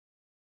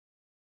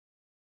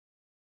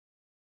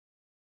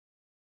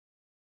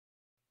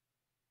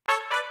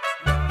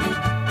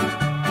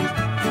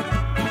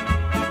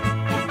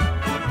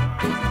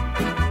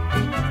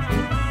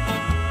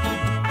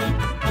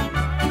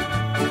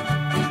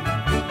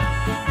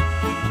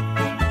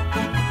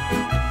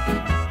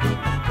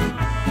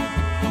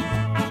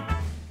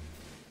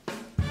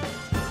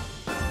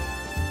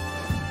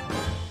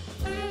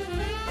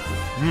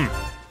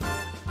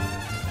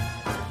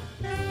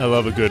I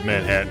love a good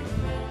Manhattan.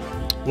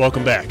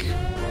 Welcome back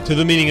to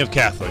The Meaning of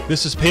Catholic.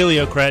 This is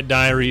Paleocrat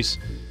Diaries,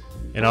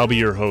 and I'll be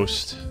your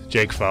host,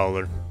 Jake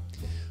Fowler.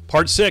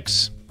 Part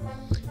 6,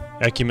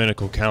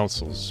 Ecumenical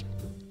Councils.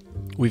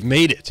 We've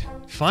made it.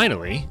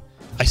 Finally.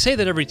 I say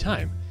that every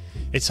time.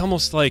 It's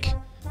almost like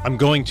I'm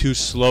going too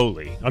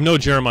slowly. I'm no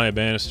Jeremiah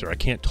Bannister. I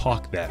can't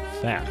talk that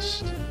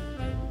fast.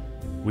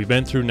 We've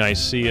been through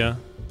Nicaea.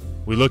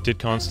 We looked at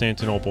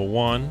Constantinople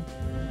I.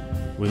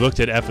 We looked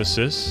at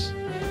Ephesus.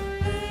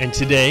 And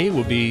today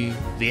will be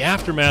the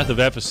aftermath of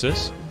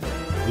Ephesus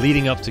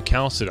leading up to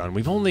Chalcedon.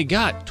 We've only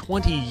got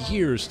 20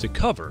 years to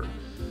cover,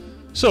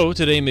 so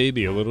today may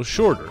be a little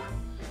shorter.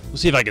 We'll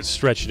see if I can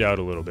stretch it out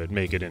a little bit,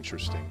 make it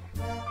interesting.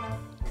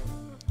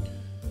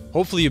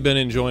 Hopefully you've been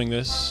enjoying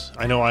this.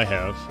 I know I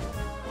have.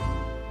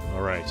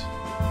 All right.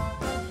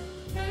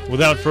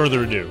 Without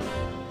further ado,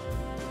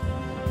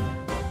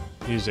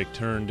 music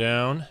turned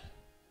down.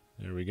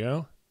 There we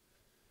go.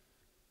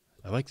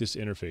 I like this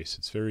interface.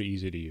 It's very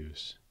easy to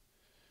use.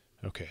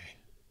 Okay.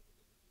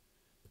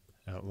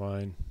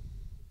 Outline.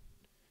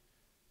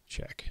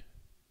 Check.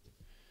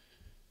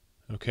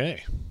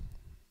 Okay.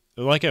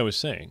 Like I was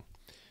saying,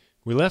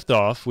 we left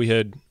off, we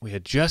had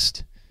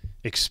just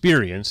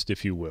experienced,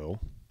 if you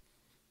will,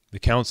 the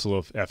Council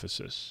of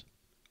Ephesus.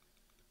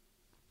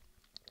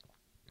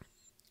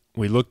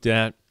 We looked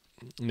at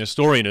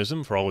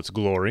Nestorianism for all its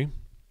glory,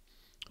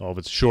 all of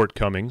its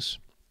shortcomings,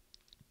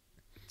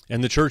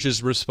 and the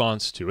church's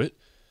response to it.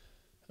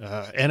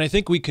 And I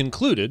think we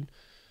concluded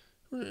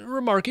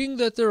remarking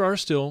that there are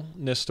still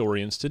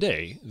Nestorians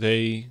today.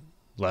 They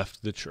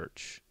left the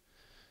church.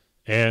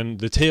 And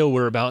the tale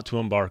we're about to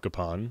embark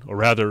upon, or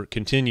rather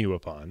continue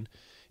upon,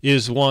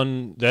 is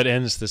one that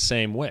ends the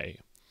same way.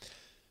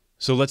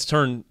 So let's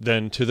turn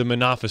then to the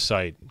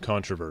Monophysite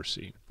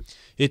controversy.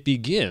 It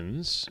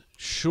begins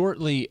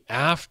shortly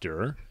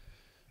after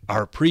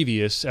our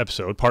previous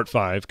episode, Part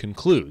 5,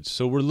 concludes.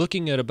 So we're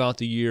looking at about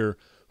the year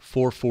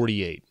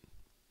 448.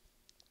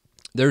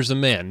 There's a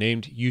man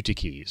named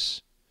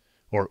Eutyches,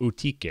 or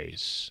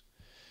Eutyches.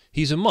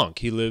 He's a monk.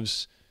 He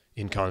lives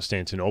in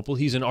Constantinople.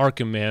 He's an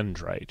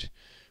archimandrite,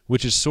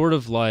 which is sort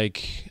of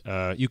like,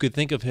 you could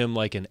think of him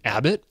like an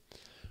abbot,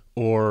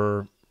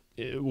 or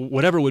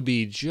whatever would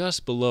be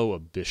just below a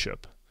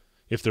bishop,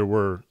 if there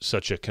were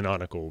such a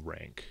canonical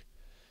rank.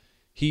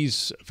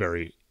 He's a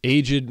very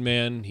aged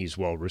man. He's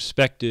well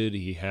respected.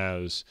 He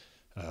has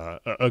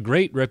a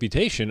great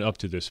reputation up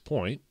to this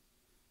point.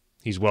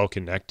 He's well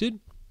connected.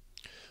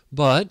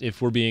 But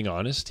if we're being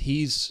honest,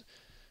 he's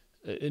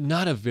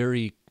not a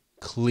very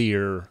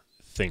clear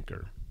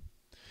thinker.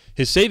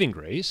 His saving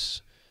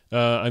grace,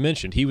 I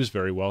mentioned, he was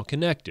very well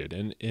connected,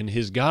 and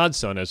his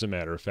godson, as a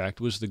matter of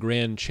fact, was the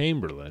Grand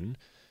Chamberlain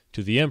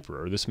to the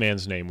emperor. This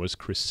man's name was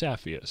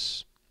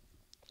Chrysaphius.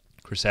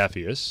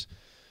 Chrysaphius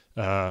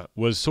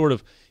was sort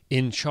of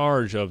in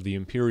charge of the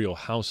imperial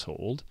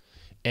household,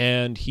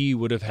 and he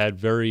would have had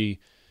very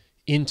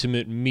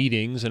intimate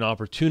meetings and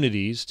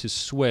opportunities to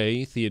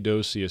sway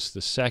Theodosius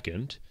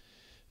II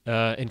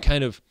and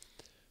kind of,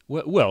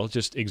 well,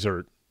 just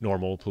exert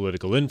normal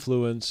political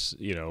influence,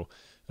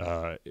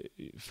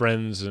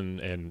 friends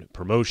and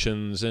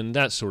promotions and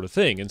that sort of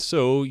thing. And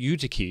so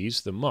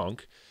Eutyches, the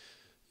monk,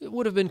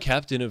 would have been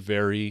kept in a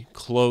very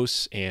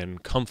close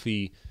and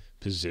comfy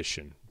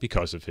position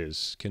because of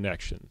his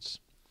connections.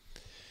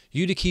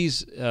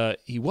 Eutyches,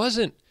 he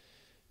wasn't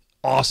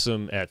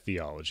awesome at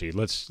theology.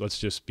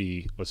 Let's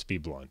be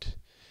blunt.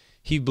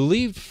 He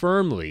believed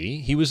firmly.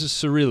 He was a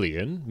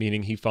Cyrilian,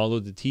 meaning he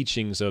followed the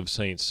teachings of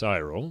Saint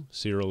Cyril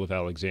of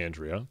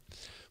Alexandria,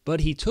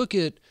 but he took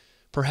it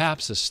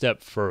perhaps a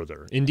step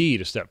further, indeed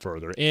a step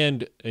further,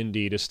 and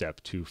indeed a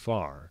step too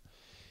far.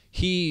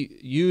 He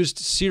used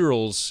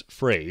Cyril's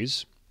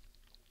phrase,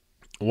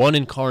 one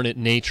incarnate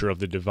nature of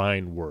the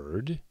divine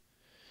word.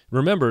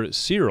 Remember,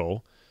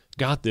 Cyril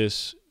got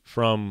this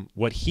from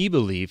what he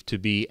believed to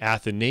be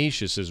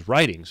Athanasius's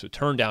writings. It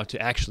turned out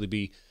to actually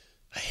be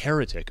a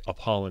heretic,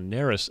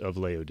 Apollinaris of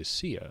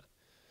Laodicea.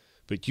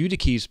 But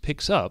Eutyches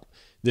picks up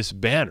this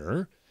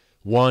banner,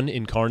 one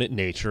incarnate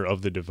nature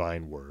of the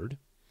divine word,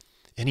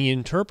 and he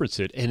interprets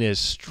it in as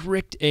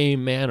strict a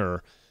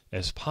manner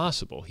as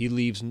possible. He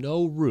leaves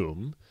no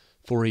room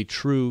for a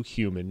true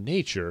human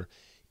nature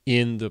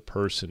in the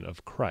person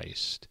of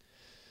Christ.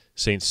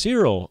 St.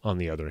 Cyril, on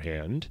the other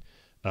hand,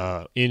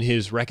 in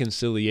his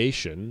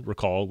reconciliation,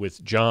 recall,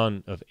 with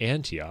John of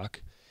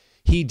Antioch,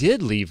 he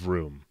did leave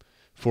room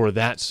for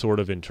that sort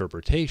of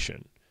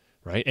interpretation,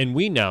 right? And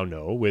we now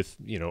know, with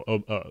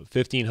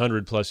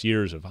 1,500 plus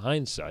years of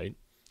hindsight,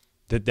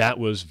 that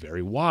was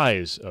very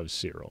wise of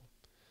Cyril.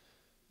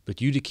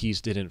 But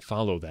Eutyches didn't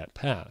follow that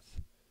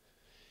path.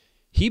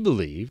 He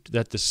believed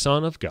that the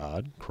Son of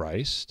God,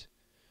 Christ,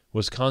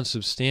 was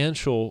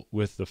consubstantial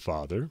with the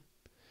Father,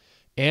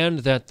 and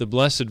that the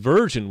Blessed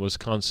Virgin was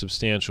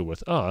consubstantial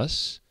with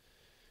us,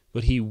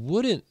 but he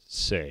wouldn't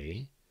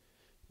say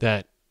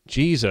that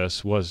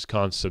Jesus was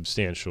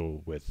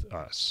consubstantial with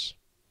us.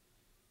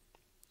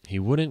 He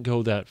wouldn't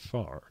go that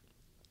far,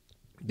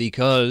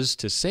 because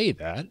to say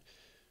that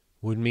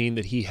would mean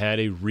that he had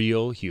a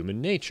real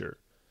human nature,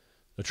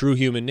 a true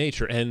human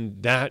nature,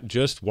 and that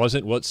just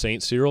wasn't what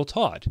St. Cyril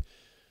taught,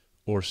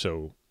 or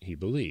so he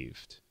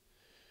believed.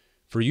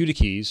 For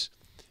Eutyches,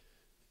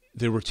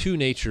 there were two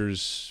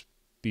natures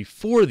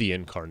before the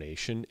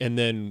incarnation and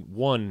then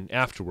one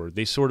afterward.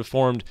 They sort of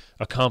formed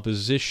a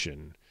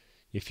composition,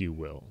 if you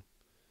will.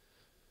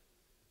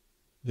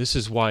 This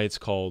is why it's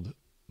called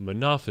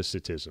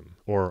monophysitism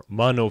or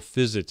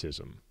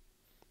monophysitism,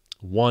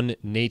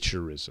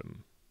 one-naturism,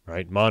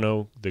 right?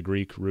 Mono, the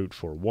Greek root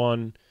for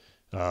one,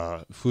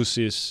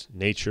 physis,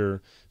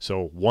 nature,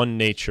 so one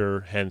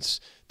nature, hence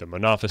the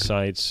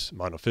monophysites,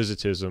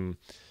 monophysitism,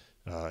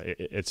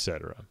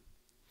 etc.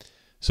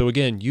 So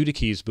again,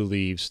 Eutyches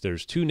believes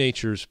there's two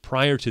natures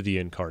prior to the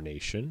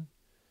incarnation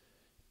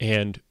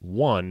and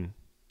one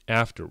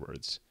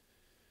afterwards.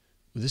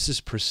 This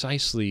is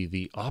precisely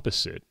the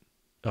opposite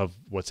of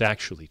what's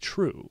actually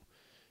true.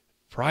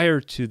 Prior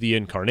to the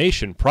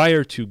incarnation,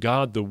 prior to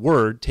God the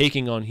Word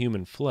taking on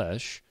human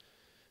flesh,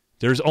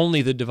 there's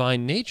only the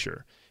divine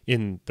nature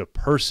in the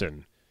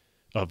person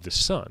of the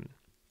Son.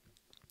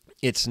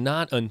 It's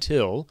not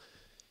until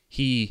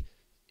he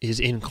is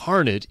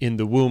incarnate in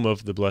the womb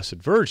of the Blessed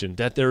Virgin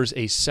that there's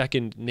a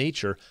second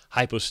nature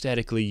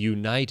hypostatically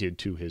united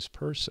to his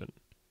person.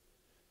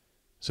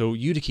 So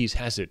Eutyches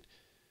has it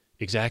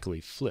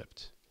exactly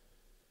flipped.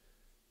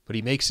 But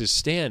he makes his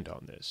stand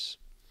on this.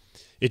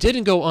 It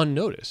didn't go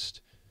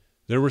unnoticed.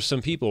 There were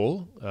some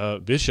people,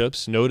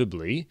 bishops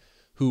notably,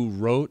 who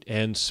wrote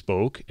and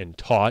spoke and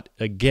taught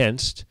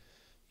against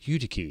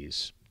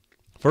Eutyches.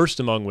 First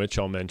among which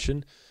I'll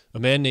mention a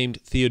man named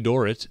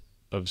Theodoret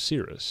of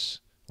Cyrus,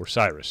 or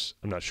Cyrus,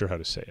 I'm not sure how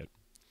to say it.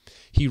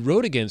 He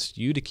wrote against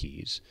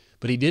Eutyches,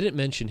 but he didn't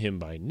mention him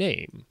by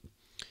name.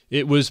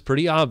 It was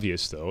pretty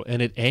obvious, though,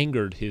 and it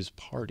angered his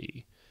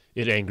party.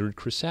 It angered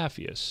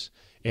Chrysaphius,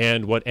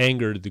 and what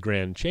angered the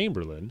Grand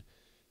Chamberlain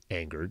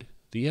angered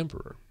the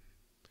emperor.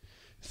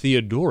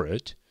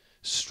 Theodoret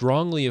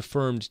strongly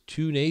affirmed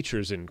two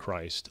natures in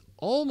Christ,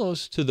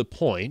 almost to the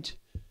point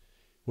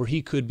where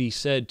he could be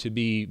said to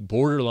be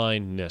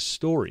borderline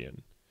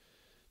Nestorian.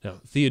 Now,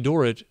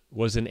 Theodoret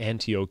was an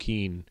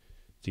Antiochene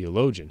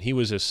theologian. He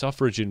was a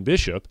suffragan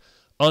bishop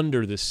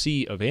under the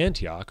see of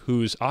Antioch,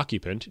 whose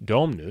occupant,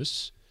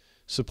 Domnus,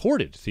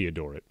 supported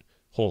Theodoret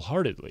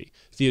wholeheartedly.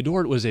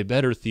 Theodoret was a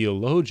better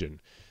theologian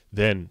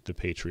than the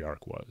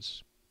patriarch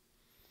was.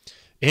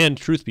 And,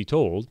 truth be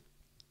told,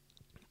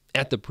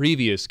 at the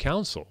previous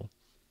council,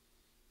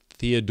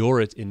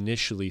 Theodoret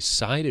initially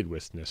sided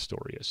with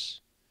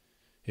Nestorius.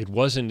 It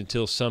wasn't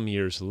until some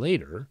years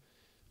later,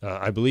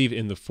 I believe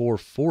in the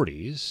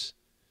 440s,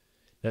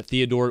 that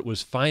Theodoret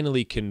was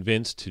finally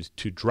convinced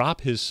to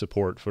drop his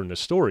support for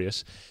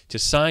Nestorius, to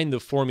sign the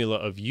formula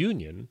of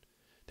union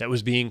that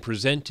was being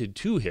presented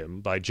to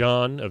him by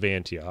John of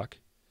Antioch,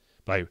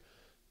 by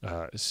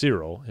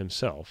Cyril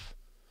himself.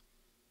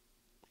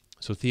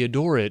 So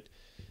Theodoret,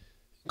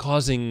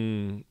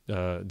 causing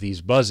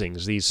these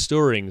buzzings, these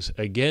stirrings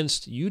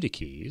against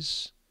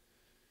Eutyches,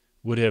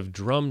 would have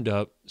drummed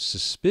up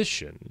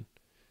suspicion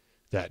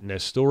that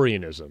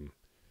Nestorianism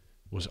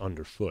was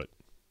underfoot.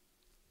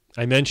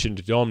 I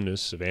mentioned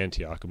Domnus of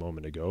Antioch a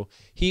moment ago.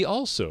 He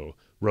also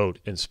wrote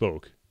and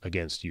spoke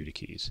against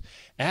Eutyches,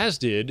 as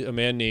did a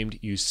man named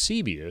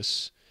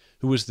Eusebius,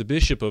 who was the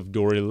bishop of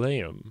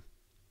Dorylaeum.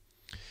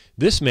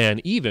 This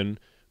man even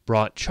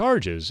brought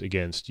charges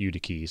against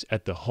Eutyches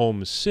at the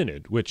home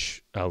synod,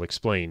 which I'll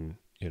explain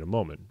in a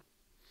moment.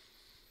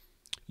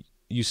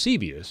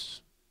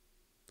 Eusebius,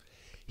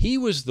 he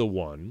was the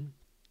one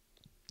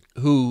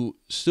who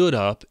stood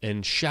up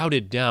and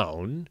shouted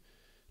down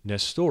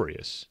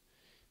Nestorius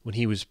when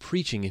he was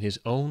preaching in his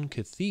own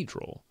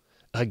cathedral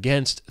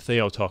against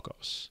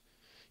Theotokos.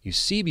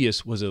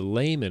 Eusebius was a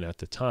layman at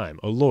the time,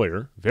 a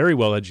lawyer, very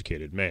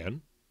well-educated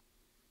man,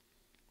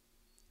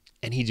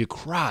 and he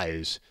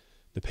decries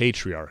the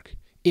patriarch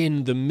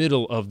in the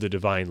middle of the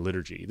divine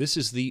liturgy. This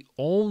is the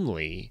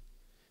only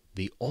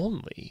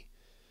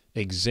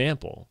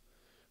example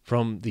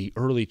from the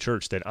early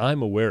church that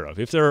I'm aware of.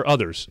 If there are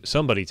others,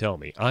 somebody tell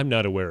me. I'm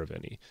not aware of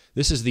any.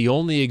 This is the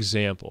only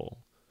example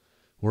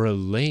where a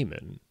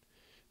layman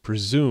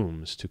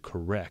presumes to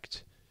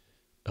correct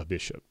a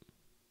bishop.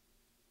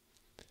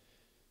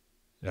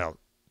 Now,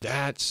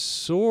 that's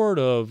sort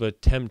of a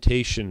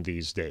temptation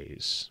these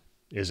days,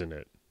 isn't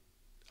it?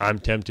 I'm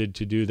tempted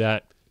to do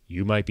that.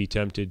 You might be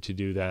tempted to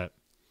do that.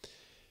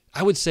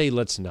 I would say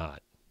let's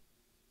not.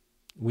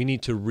 We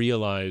need to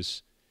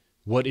realize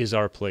what is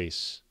our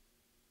place.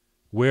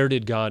 Where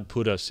did God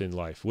put us in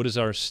life? What is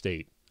our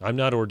state? I'm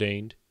not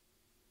ordained.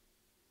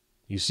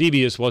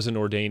 Eusebius wasn't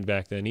ordained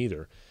back then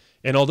either.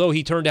 And although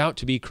he turned out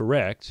to be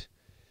correct,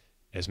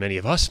 as many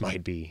of us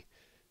might be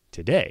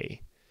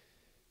today,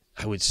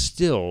 I would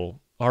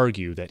still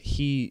argue that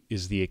he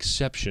is the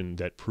exception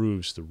that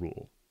proves the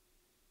rule.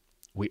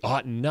 We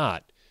ought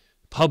not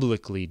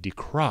publicly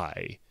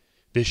decry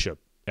bishop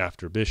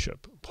after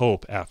bishop,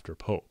 pope after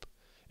pope,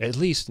 at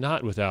least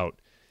not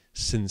without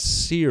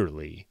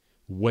sincerely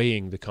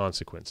weighing the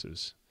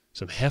consequences,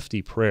 some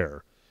hefty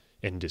prayer,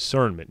 and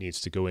discernment needs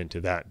to go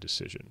into that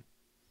decision.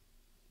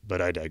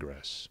 But I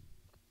digress.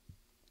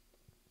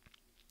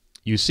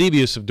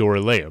 Eusebius of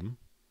Dorylaeum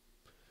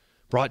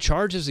brought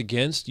charges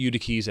against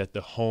Eutyches at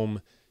the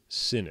Home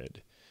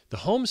Synod. The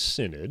Home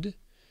Synod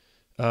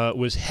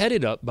was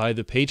headed up by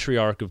the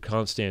Patriarch of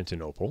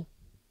Constantinople,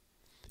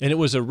 and it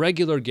was a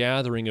regular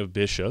gathering of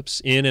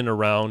bishops in and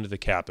around the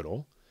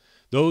capital,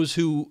 those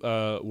who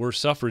were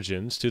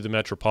suffragans to the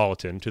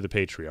metropolitan, to the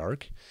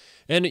Patriarch.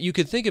 And you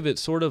could think of it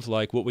sort of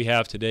like what we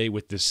have today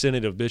with the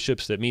Synod of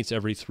Bishops that meets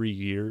every 3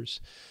 years.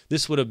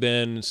 This would have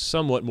been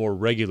somewhat more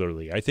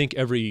regularly. I think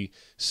every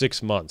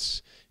 6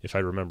 months, if I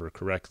remember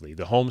correctly.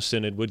 The Home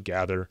Synod would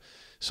gather,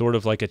 sort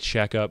of like a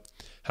checkup.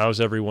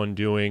 How's everyone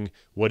doing?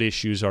 What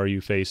issues are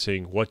you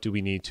facing? What do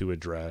we need to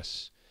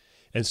address?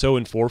 And so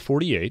in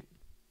 448,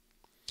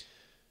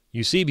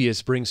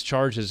 Eusebius brings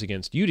charges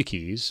against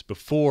Eutyches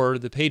before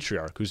the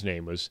Patriarch, whose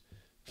name was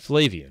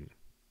Flavian.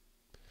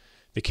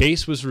 The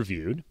case was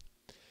reviewed,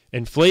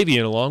 and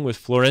Flavian, along with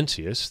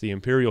Florentius, the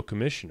imperial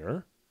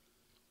commissioner,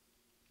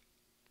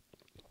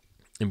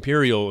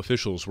 imperial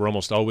officials were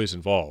almost always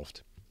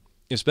involved,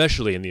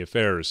 especially in the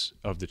affairs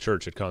of the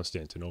church at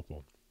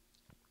Constantinople.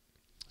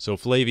 So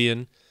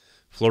Flavian,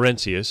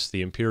 Florentius,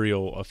 the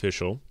imperial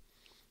official,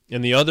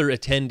 and the other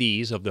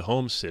attendees of the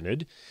Home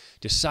Synod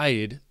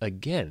decided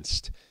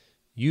against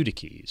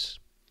Eutyches.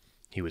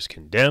 He was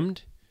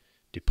condemned,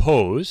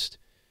 deposed,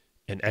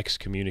 and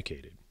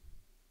excommunicated.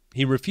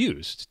 He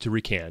refused to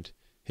recant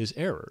his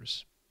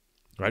errors.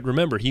 Right?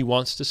 Remember, he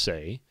wants to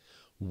say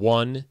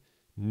one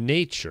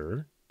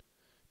nature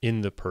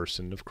in the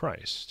person of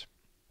Christ.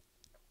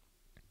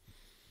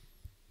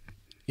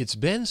 It's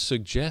been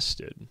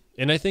suggested,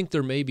 and I think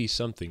there may be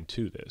something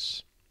to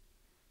this,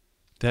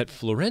 that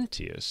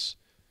Florentius,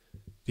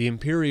 the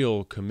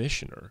imperial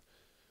commissioner,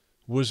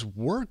 was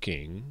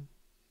working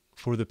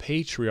for the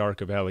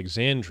Patriarch of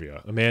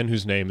Alexandria, a man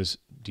whose name is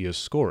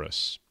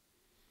Dioscorus.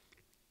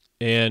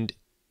 And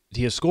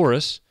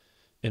Dioscorus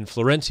and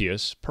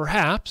Florentius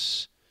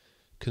perhaps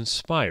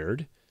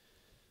conspired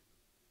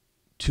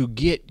to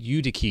get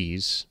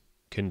Eutyches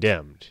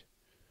condemned.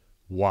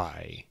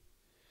 Why?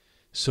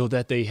 So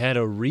that they had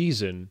a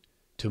reason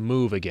to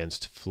move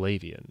against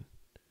Flavian.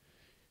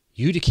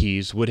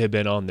 Eutyches would have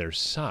been on their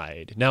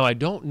side. Now, I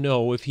don't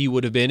know if he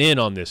would have been in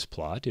on this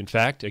plot. In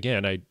fact,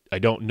 again, I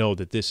don't know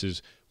that this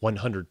is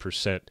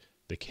 100%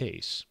 the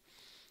case.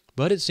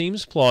 But it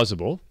seems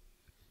plausible,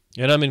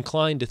 and I'm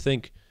inclined to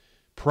think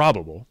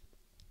probable,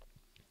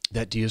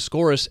 that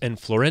Dioscorus and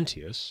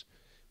Florentius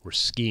were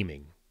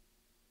scheming.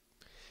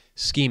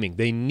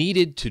 They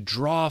needed to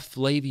draw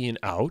Flavian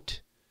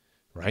out,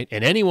 right?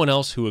 And anyone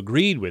else who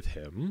agreed with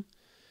him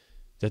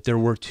that there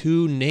were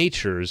two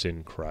natures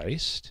in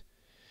Christ.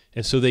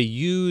 And so they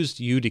used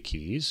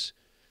Eutyches,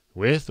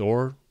 with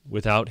or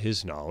without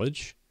his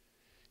knowledge,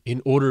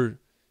 in order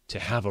to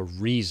have a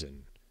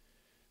reason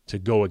to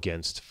go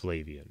against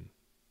Flavian.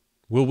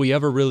 Will we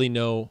ever really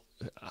know?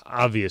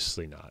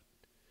 Obviously not.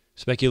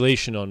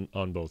 Speculation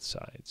on both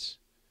sides.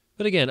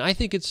 But again, I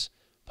think it's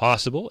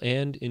possible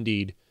and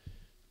indeed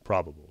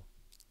probable.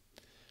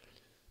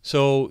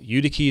 So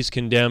Eutyches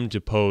condemned,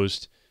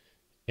 deposed,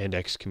 and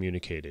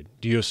excommunicated.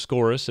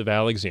 Dioscorus of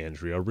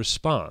Alexandria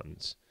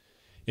responds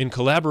in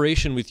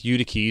collaboration with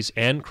Eutyches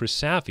and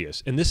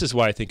Chrysaphius, and this is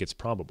why I think it's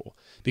probable,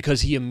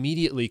 because he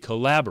immediately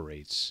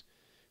collaborates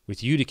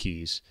with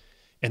Eutyches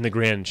and the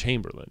Grand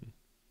Chamberlain.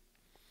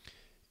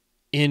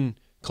 In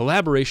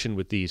collaboration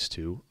with these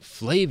two,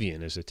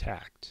 Flavian is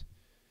attacked.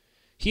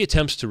 He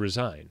attempts to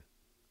resign.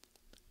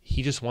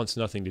 He just wants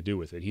nothing to do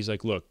with it. He's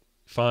like, look,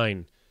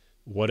 fine,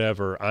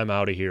 whatever, I'm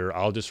out of here,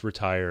 I'll just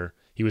retire.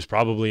 He was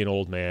probably an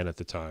old man at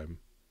the time.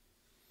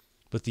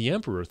 But the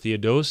emperor,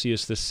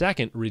 Theodosius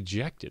II,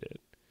 rejected it.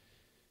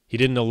 He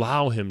didn't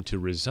allow him to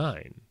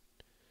resign.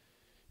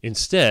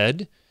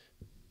 Instead,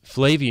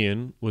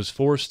 Flavian was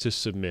forced to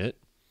submit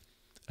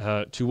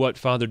to what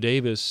Father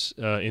Davis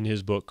in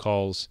his book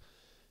calls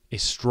a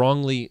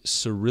strongly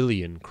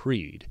Cyrillian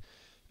creed.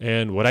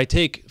 And what I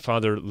take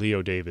Father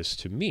Leo Davis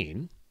to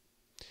mean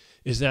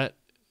is that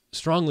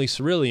strongly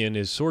Cyrillian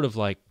is sort of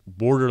like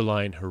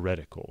borderline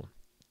heretical,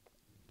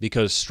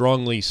 because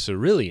strongly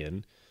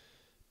Cyrillian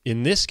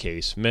in this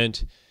case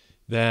meant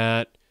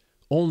that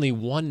only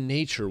one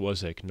nature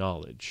was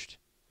acknowledged.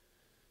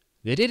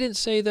 They didn't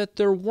say that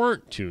there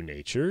weren't two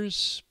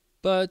natures,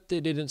 but they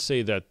didn't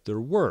say that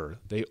there were.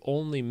 They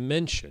only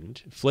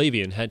mentioned,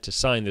 Flavian had to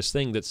sign this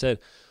thing that said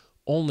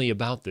only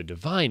about the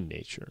divine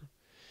nature.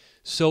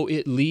 So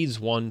it leads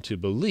one to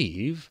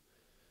believe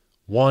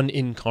one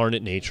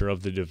incarnate nature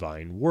of the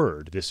divine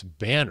word, this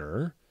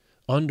banner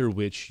under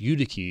which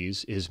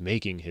Eutyches is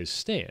making his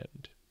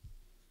stand.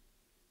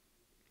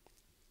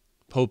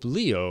 Pope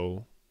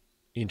Leo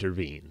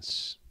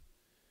intervenes.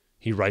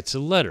 He writes a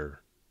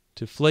letter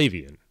to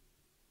Flavian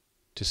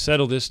to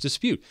settle this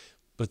dispute,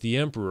 but the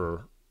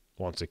emperor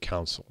wants a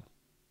council.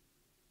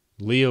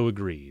 Leo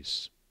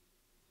agrees.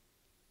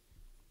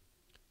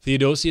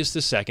 Theodosius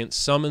II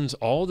summons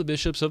all the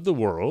bishops of the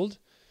world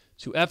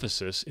to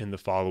Ephesus in the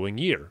following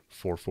year,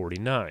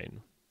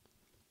 449.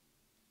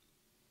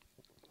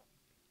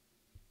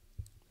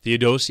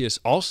 Theodosius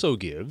also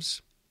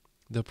gives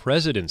the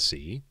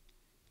presidency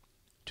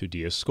to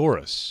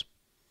Dioscorus.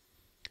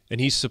 And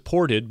he's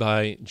supported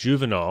by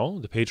Juvenal,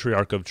 the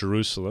Patriarch of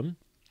Jerusalem,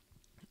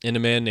 and a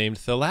man named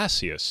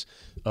Thalassius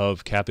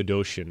of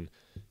Cappadocian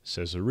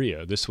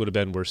Caesarea. This would have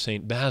been where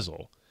St.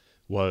 Basil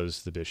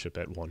was the bishop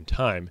at one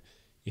time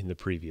in the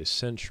previous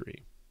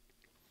century.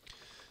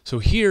 So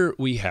here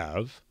we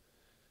have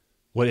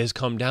what has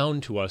come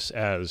down to us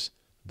as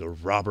the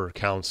Robber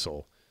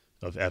Council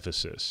of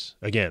Ephesus.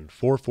 Again,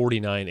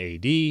 449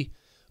 AD,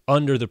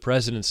 under the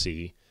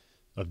presidency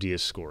of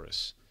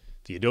Dioscorus.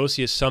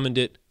 Theodosius summoned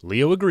it.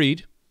 Leo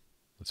agreed.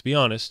 Let's be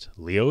honest.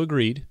 Leo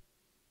agreed.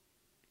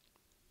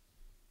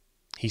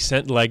 He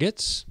sent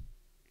legates,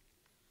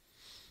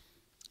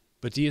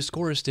 but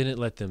Dioscorus didn't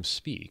let them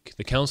speak.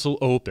 The council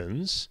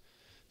opens.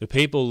 The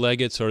papal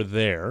legates are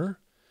there.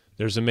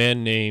 There's a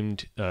man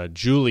named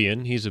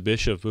Julian. He's a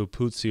bishop of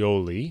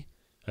Puzioli.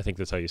 I think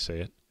that's how you say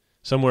it.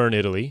 Somewhere in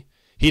Italy.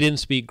 He didn't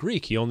speak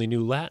Greek. He only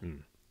knew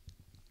Latin.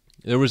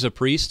 There was a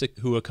priest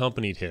who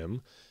accompanied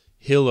him,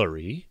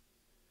 Hilary,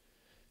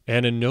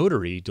 and a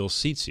notary,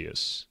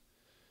 Dulcitius.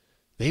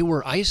 They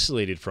were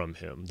isolated from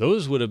him.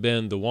 Those would have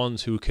been the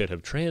ones who could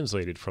have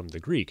translated from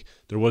the Greek.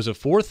 There was a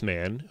fourth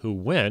man who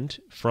went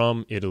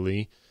from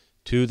Italy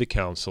to the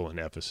council in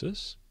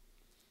Ephesus,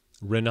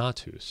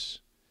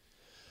 Renatus.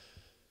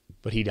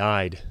 But he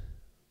died.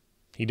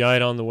 He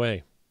died on the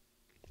way.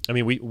 I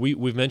mean,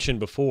 we've mentioned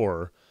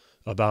before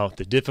about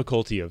the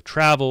difficulty of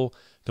travel.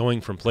 Going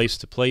from place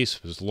to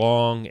place was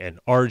long and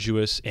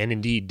arduous and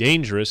indeed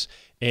dangerous.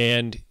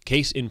 And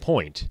case in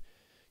point,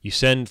 you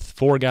send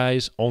 4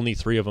 guys, only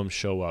 3 of them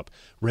show up.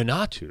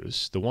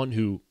 Renatus, the one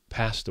who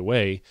passed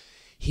away,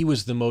 he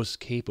was the most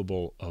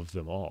capable of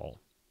them all.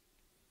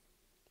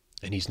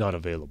 And he's not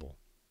available.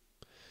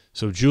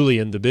 So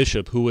Julian, the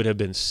bishop, who would have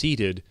been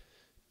seated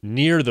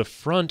near the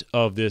front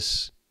of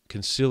this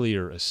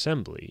conciliar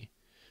assembly,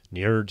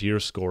 near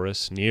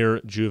Dioscorus, near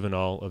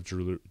Juvenal of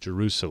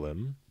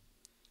Jerusalem,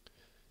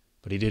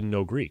 but he didn't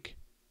know Greek.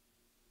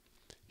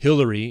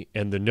 Hilary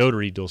and the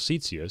notary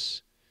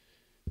Dulcitius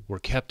were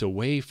kept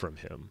away from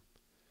him,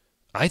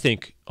 I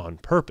think on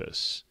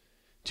purpose,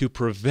 to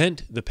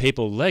prevent the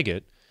papal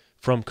legate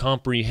from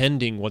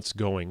comprehending what's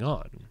going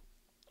on.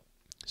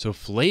 So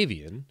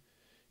Flavian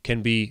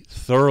can be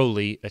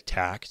thoroughly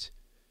attacked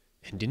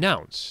and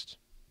denounced.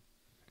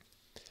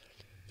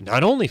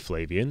 Not only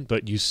Flavian,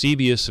 but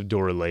Eusebius of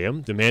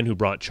Dorylaeum, the man who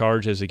brought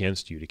charges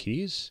against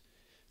Eutyches,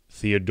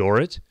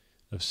 Theodoret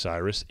of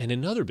Cyrus, and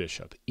another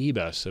bishop,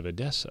 Ebas of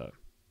Edessa.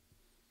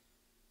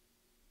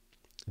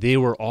 They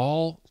were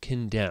all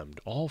condemned,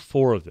 all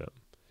 4 of them.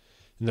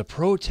 And the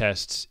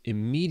protests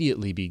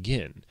immediately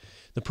begin.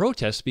 The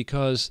protests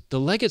because the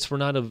legates were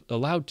not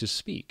allowed to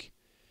speak.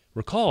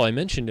 Recall, I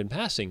mentioned in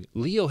passing,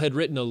 Leo had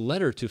written a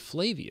letter to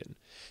Flavian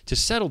to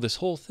settle this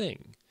whole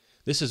thing.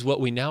 This is what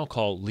we now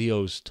call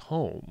Leo's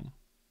tome.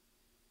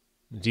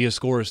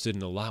 Dioscorus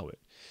didn't allow it.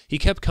 He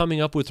kept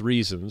coming up with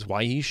reasons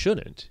why he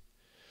shouldn't.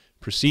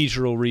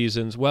 Procedural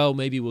reasons. Well,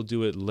 maybe we'll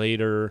do it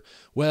later.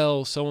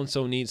 Well,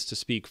 so-and-so needs to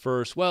speak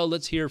first. Well,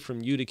 let's hear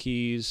from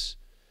Eutyches.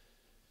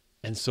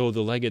 And so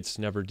the legates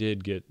never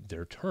did get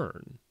their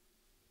turn.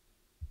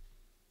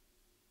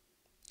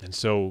 And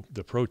so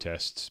the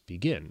protests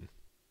begin.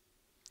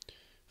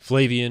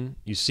 Flavian,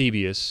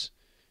 Eusebius,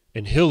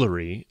 and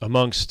Hilary,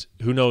 amongst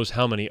who knows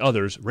how many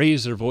others,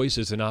 raise their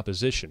voices in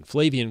opposition.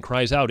 Flavian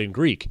cries out in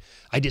Greek,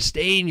 "I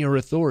disdain your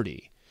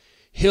authority."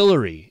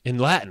 Hilary, in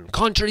Latin,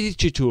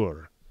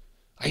 "Contradicitur,"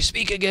 "I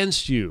speak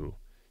against you,"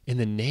 in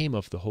the name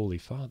of the Holy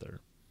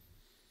Father.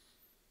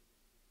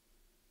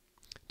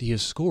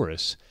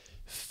 Dioscorus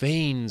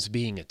feigns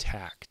being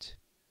attacked.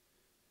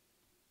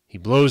 He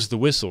blows the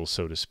whistle,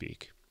 so to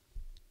speak.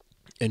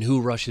 And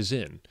who rushes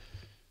in?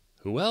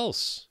 Who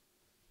else?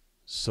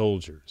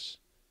 Soldiers,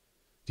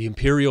 the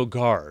imperial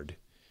guard,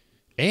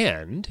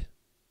 and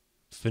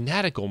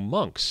fanatical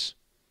monks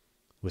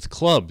with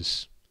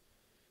clubs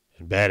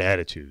and bad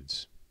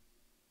attitudes.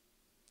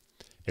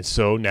 And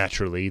so,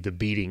 naturally, the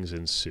beatings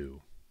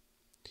ensue.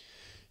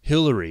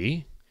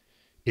 Hilary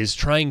is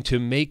trying to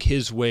make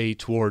his way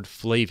toward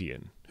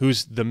Flavian,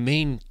 who's the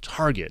main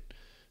target,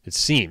 it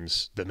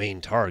seems, the main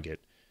target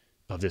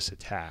of this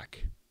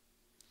attack.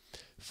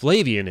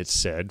 Flavian, it's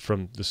said,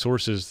 from the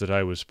sources that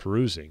I was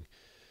perusing,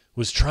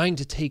 was trying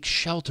to take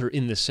shelter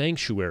in the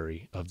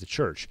sanctuary of the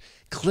church,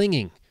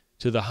 clinging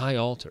to the high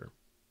altar.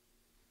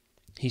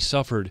 He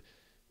suffered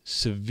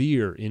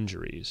severe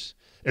injuries.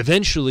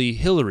 Eventually,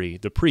 Hilary,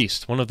 the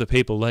priest, one of the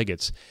papal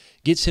legates,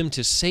 gets him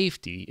to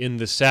safety in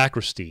the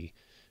sacristy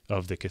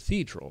of the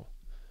cathedral.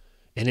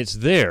 And it's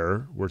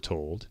there, we're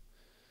told,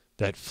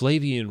 that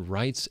Flavian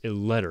writes a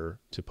letter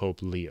to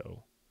Pope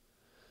Leo.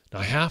 Now,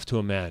 I have to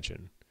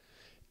imagine,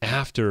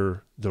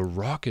 after the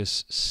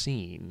raucous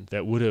scene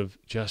that would have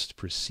just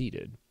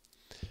preceded,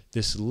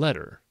 this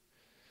letter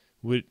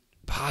would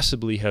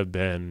possibly have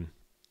been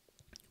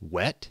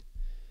wet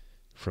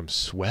from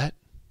sweat,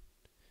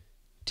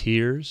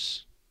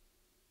 tears,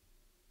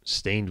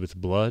 stained with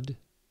blood,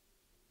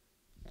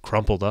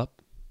 crumpled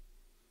up.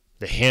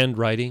 The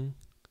handwriting,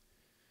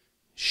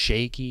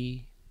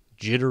 shaky,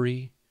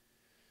 jittery,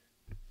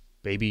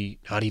 maybe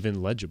not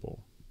even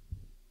legible.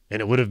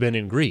 And it would have been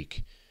in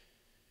Greek.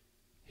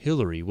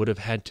 Hilary would have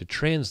had to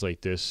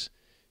translate this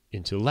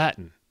into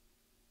Latin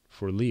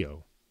for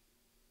Leo.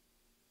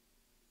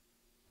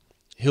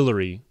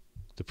 Hilary,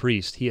 the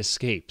priest, he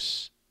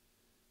escapes.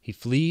 He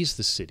flees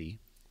the city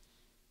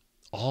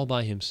all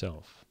by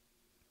himself.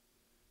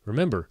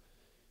 Remember,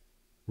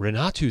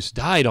 Renatus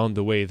died on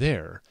the way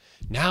there.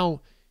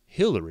 Now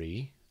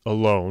Hilary,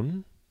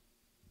 alone,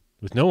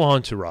 with no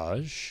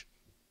entourage,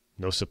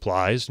 no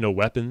supplies, no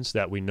weapons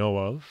that we know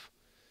of,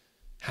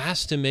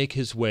 has to make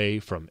his way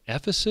from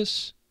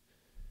Ephesus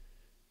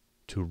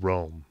to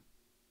Rome.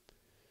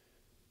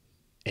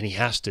 And he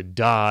has to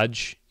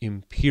dodge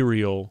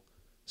imperial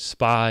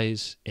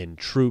spies and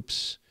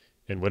troops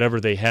and whatever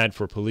they had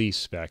for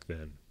police back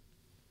then.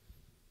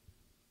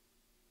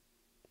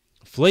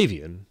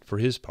 Flavian, for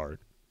his part,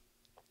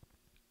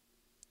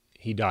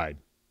 he died.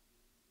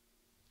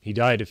 He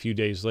died a few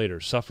days later,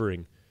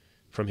 suffering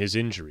from his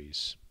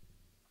injuries.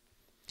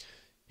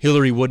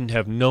 Hilary wouldn't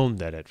have known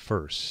that at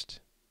first.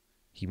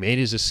 He made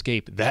his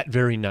escape that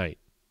very night.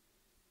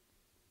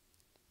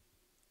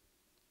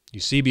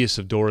 Eusebius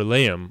of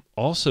Dorylaeum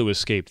also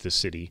escaped the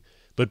city,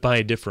 but by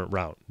a different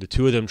route. The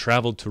two of them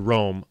traveled to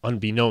Rome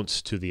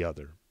unbeknownst to the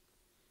other.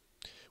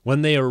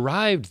 When they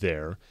arrived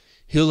there,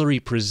 Hilary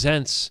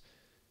presents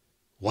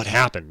what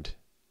happened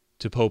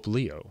to Pope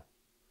Leo.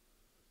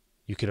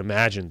 You can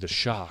imagine the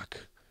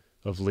shock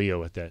of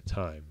Leo at that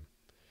time.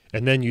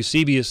 And then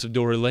Eusebius of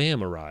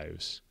Dorylaeum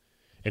arrives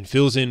and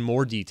fills in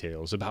more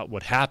details about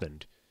what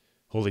happened.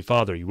 Holy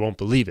Father, you won't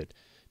believe it.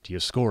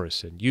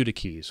 Dioscorus and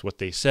Eutyches, what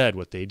they said,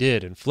 what they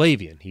did, and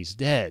Flavian, he's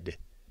dead.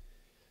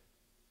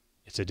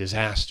 It's a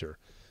disaster.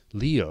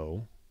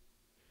 Leo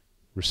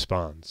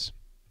responds.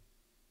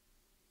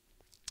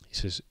 He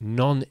says,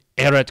 non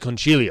erat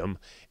concilium,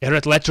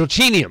 erat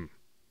latrocinium.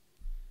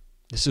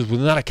 This was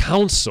not a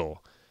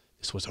council.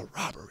 This was a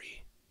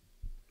robbery.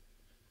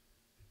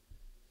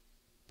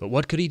 But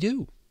what could he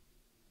do?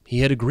 He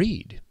had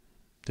agreed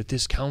that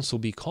this council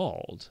be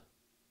called.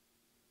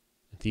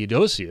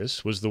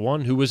 Theodosius was the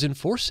one who was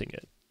enforcing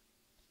it.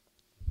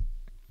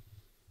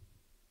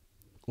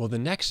 Well, the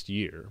next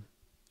year,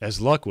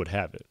 as luck would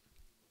have it,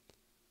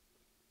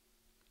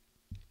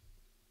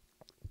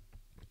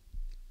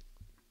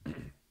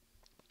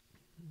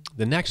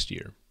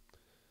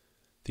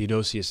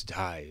 Theodosius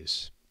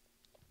dies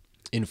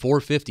in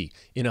 450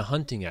 in a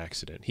hunting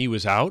accident. He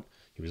was out,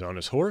 he was on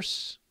his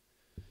horse,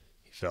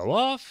 he fell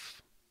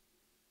off,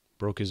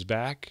 broke his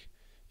back,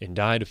 and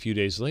died a few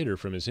days later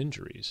from his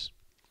injuries.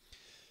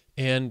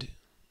 And,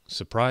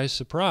 surprise,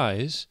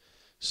 surprise,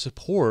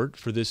 support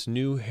for this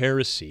new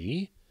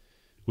heresy,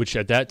 which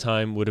at that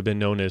time would have been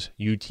known as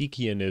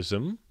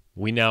Eutychianism,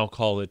 we now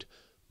call it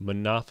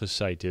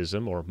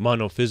Monophysitism or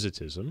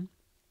Monophysitism,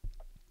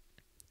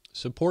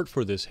 support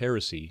for this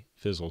heresy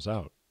fizzles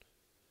out.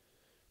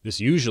 This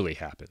usually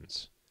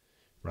happens,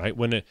 right?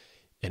 When an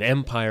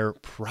empire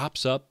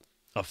props up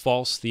a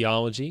false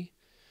theology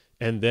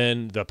and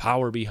then the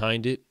power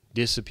behind it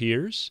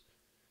disappears,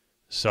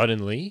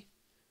 suddenly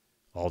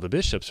all the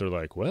bishops are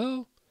like,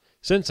 well,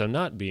 since I'm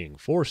not being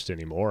forced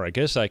anymore, I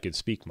guess I could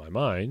speak my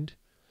mind,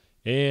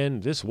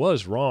 and this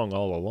was wrong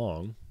all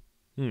along.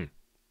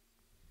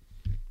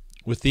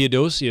 With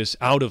Theodosius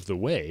out of the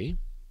way,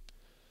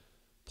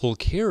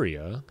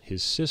 Pulcheria,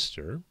 his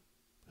sister,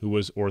 who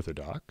was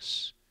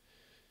Orthodox,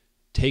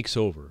 takes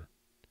over.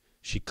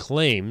 She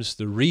claims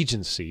the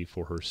regency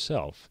for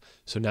herself.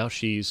 So now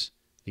she's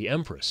the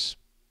empress.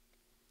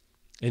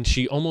 And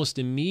she almost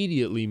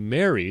immediately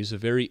marries a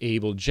very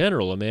able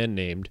general, a man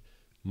named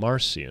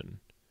Marcian,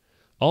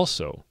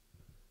 also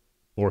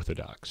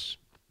Orthodox.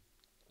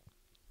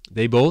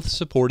 They both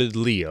supported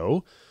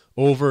Leo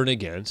over and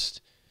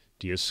against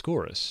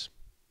Dioscorus.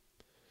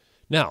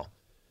 Now,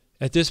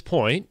 at this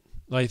point,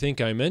 I think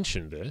I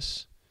mentioned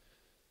this,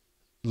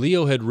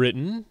 Leo had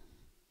written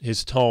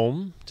his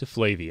tome to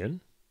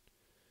Flavian.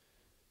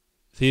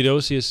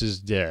 Theodosius is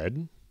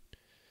dead.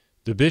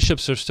 The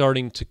bishops are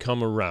starting to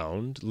come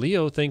around.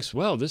 Leo thinks,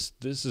 well, this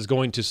is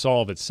going to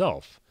solve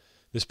itself.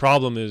 This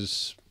problem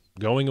is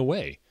going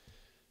away.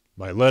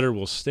 My letter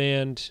will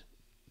stand.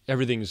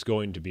 Everything's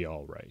going to be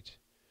all right.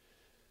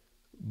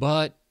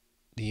 But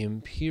the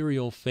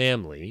imperial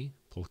family,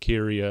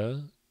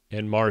 Pulcheria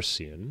and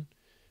Marcian,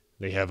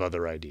 they have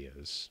other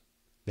ideas.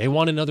 They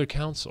want another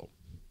council.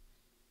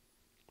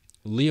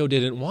 Leo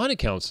didn't want a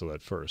council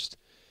at first.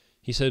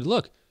 He said,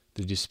 look,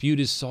 the dispute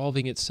is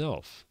solving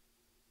itself.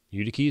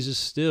 Eutyches is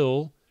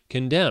still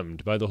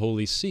condemned by the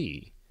Holy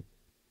See.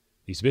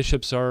 These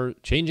bishops are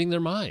changing their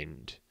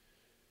mind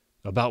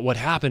about what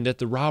happened at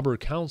the robber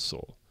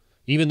council.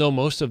 Even though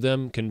most of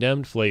them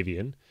condemned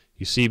Flavian,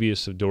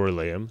 Eusebius of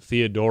Dorylaeum,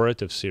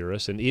 Theodoret of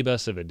Cyrus, and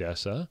Ebes of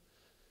Edessa,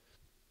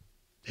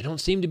 they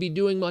don't seem to be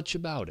doing much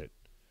about it.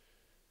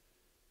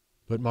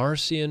 But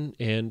Marcian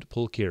and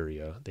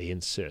Pulcheria, they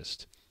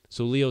insist.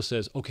 So Leo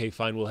says, okay,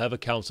 fine, we'll have a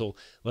council.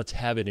 Let's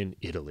have it in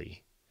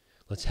Italy.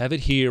 Let's have it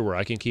here where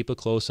I can keep a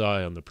close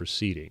eye on the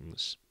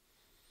proceedings.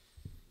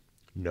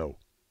 No.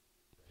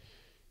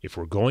 If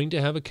we're going to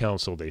have a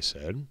council, they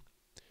said,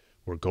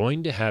 we're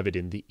going to have it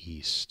in the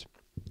east.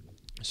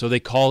 So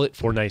they call it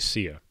for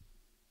Nicaea.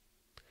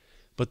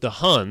 But the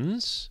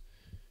Huns,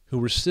 who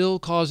were still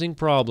causing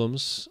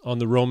problems on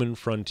the Roman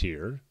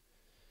frontier,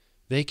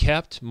 they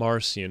kept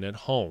Marcion at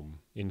home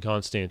in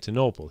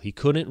Constantinople. He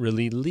couldn't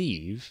really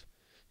leave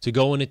to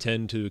go and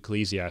attend to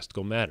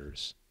ecclesiastical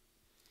matters.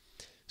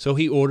 So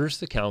he orders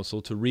the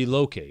council to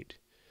relocate.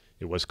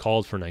 It was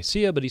called for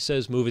Nicaea, but he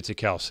says move it to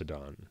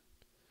Chalcedon.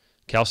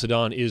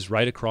 Chalcedon is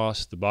right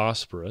across the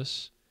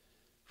Bosporus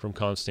from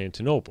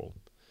Constantinople.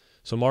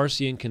 So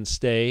Marcion can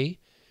stay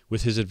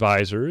with his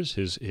advisors,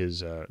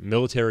 his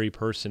military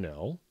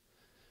personnel,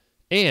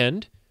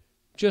 and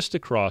just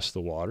across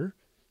the water,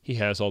 he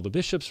has all the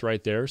bishops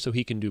right there, so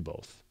he can do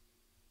both.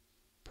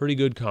 Pretty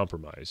good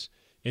compromise.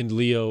 And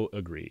Leo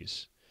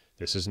agrees.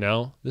 This is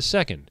now the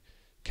second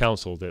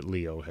council that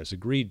Leo has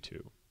agreed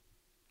to.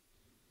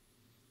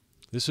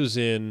 This was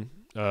in,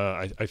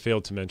 I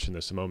failed to mention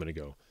this a moment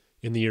ago,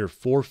 in the year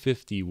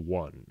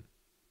 451.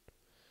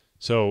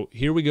 So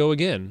here we go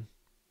again.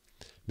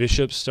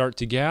 Bishops start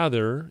to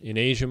gather in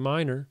Asia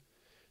Minor.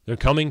 They're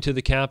coming to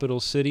the capital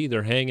city.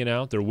 They're hanging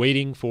out. They're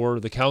waiting for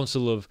the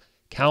Council of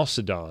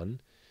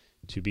Chalcedon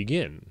to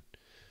begin.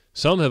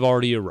 Some have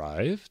already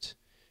arrived,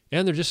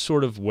 and they're just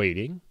sort of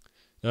waiting.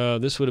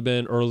 This would have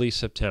been early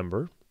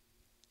September,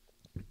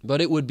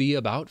 but it would be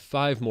about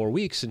 5 more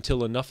weeks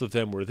until enough of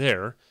them were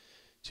there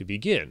to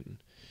begin.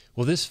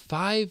 Well, this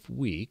 5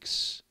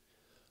 weeks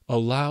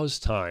allows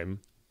time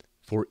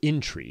for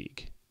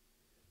intrigue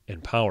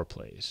and power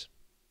plays.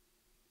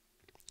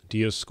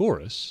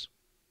 Dioscorus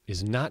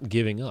is not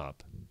giving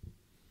up.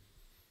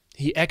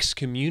 He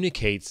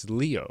excommunicates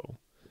Leo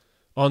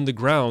on the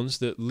grounds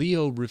that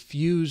Leo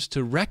refused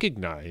to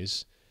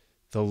recognize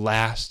the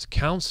last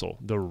council,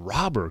 the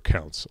robber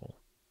council.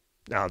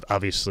 Now,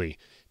 obviously,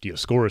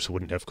 Dioscorus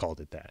wouldn't have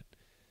called it that.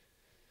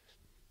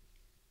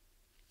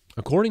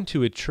 According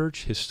to a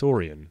church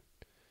historian,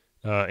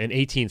 an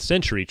 18th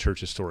century church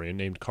historian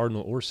named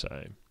Cardinal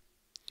Orsay,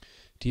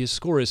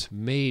 Dioscorus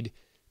made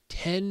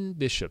 10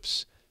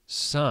 bishops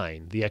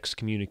sign the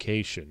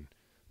excommunication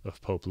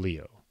of Pope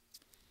Leo.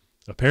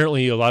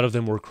 Apparently, a lot of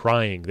them were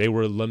crying. They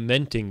were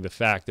lamenting the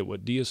fact that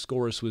what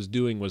Dioscorus was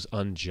doing was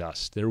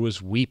unjust. There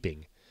was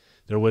weeping.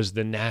 There was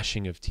the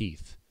gnashing of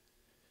teeth.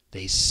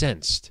 They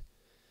sensed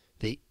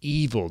the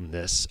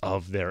evilness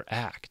of their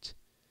act.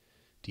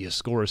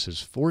 Dioscorus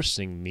is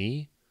forcing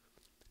me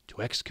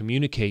to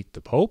excommunicate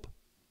the Pope.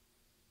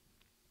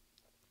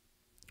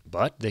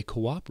 But they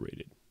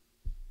cooperated,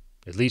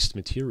 at least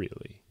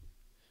materially.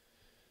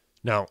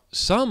 Now,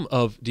 some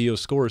of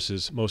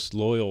Dioscorus's most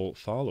loyal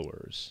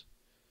followers,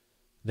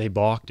 they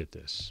balked at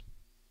this.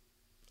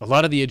 A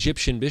lot of the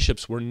Egyptian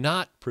bishops were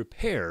not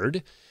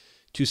prepared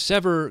to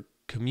sever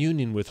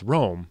communion with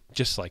Rome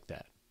just like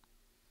that.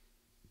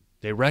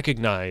 They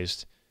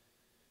recognized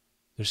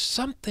there's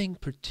something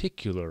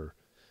particular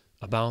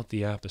about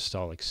the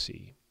Apostolic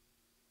See.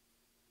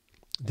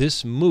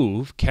 This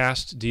move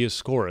cast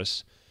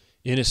Dioscorus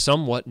in a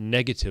somewhat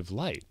negative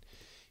light.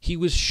 He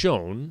was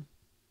shown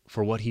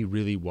for what he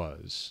really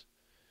was,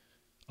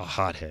 a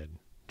hothead,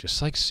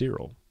 just like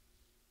Cyril.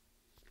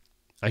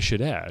 I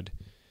should add,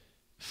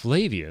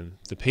 Flavian,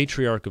 the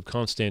Patriarch of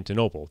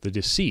Constantinople, the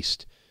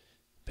deceased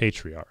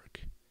Patriarch,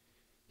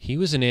 he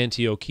was an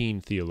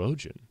Antiochene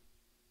theologian.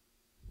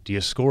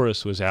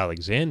 Dioscorus was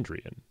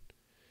Alexandrian.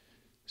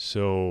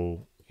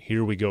 So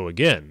here we go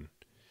again.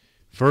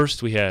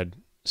 First we had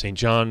St.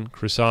 John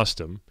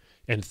Chrysostom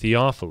and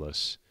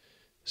Theophilus,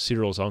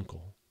 Cyril's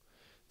uncle.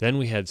 Then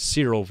we had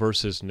Cyril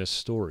versus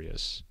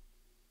Nestorius.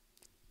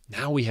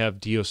 Now we have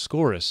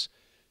Dioscorus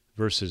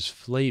versus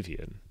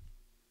Flavian.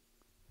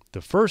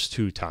 The first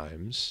 2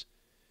 times,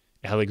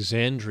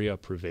 Alexandria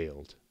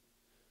prevailed.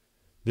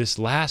 This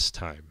last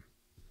time,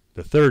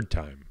 the 3rd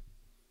time,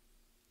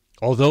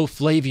 although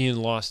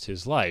Flavian lost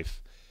his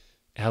life,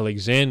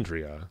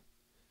 Alexandria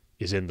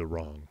is in the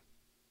wrong.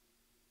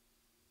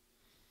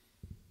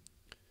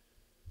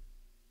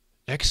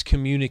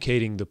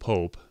 Excommunicating the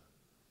Pope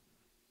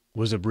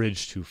was a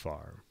bridge too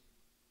far.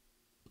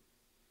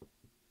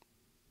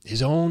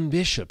 His own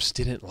bishops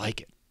didn't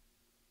like it.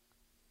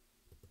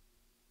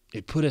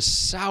 It put a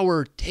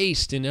sour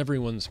taste in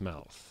everyone's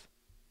mouth.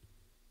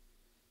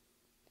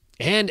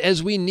 And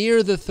as we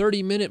near the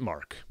 30-minute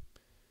mark,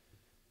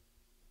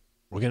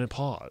 we're going to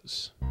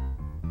pause.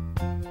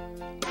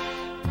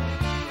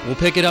 We'll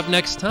pick it up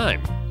next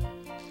time.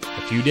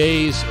 A few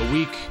days, a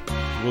week,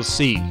 we'll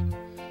see.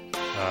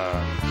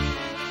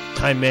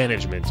 Time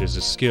management is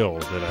a skill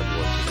that I'm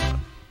working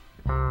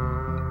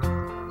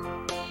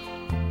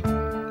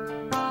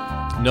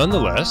on.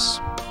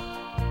 Nonetheless,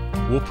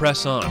 we'll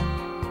press on.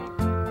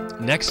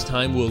 Next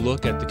time we'll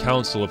look at the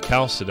Council of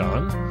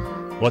Chalcedon,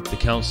 what the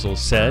council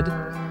said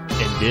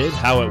and did,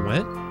 how it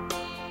went.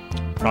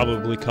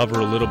 Probably cover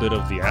a little bit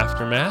of the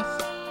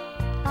aftermath.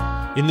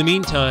 In the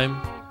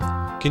meantime,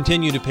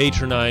 continue to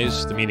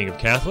patronize the Meaning of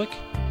Catholic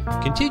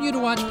Continue to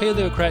watch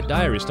Paleocrat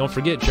Diaries. Don't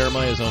forget,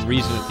 Jeremiah's on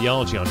Reason and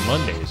Theology on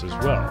Mondays as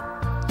well.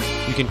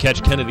 You can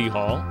catch Kennedy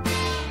Hall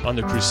on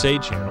the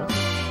Crusade channel.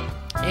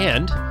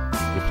 And,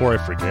 before I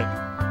forget,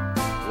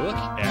 look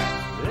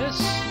at this.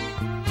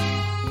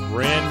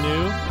 Brand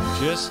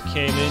new, just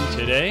came in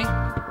today.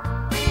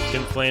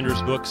 Tim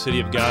Flanders' book, City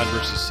of God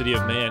versus City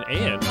of Man.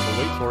 And, oh,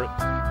 wait for it.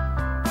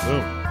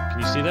 Boom. Can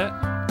you see that?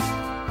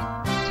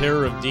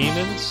 Terror of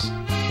Demons,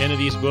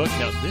 Kennedy's book.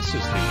 Now, this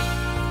is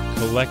the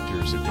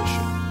collector's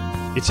edition.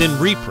 It's in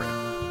reprint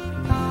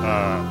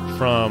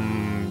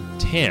from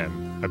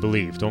 10, I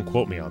believe. Don't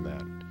quote me on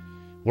that.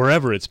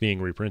 Wherever it's being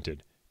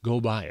reprinted,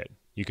 go buy it.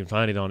 You can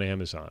find it on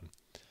Amazon.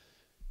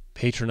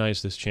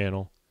 Patronize this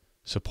channel.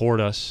 Support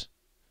us.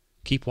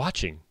 Keep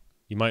watching.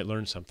 You might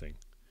learn something.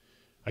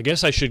 I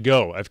guess I should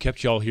go. I've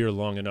kept y'all here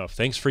long enough.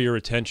 Thanks for your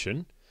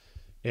attention.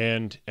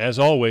 And as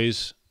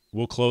always,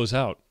 we'll close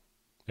out,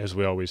 as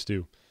we always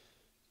do.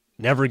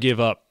 Never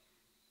give up.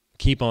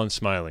 Keep on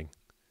smiling.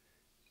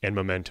 And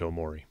memento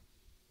mori.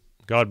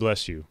 God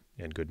bless you,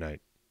 and good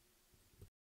night.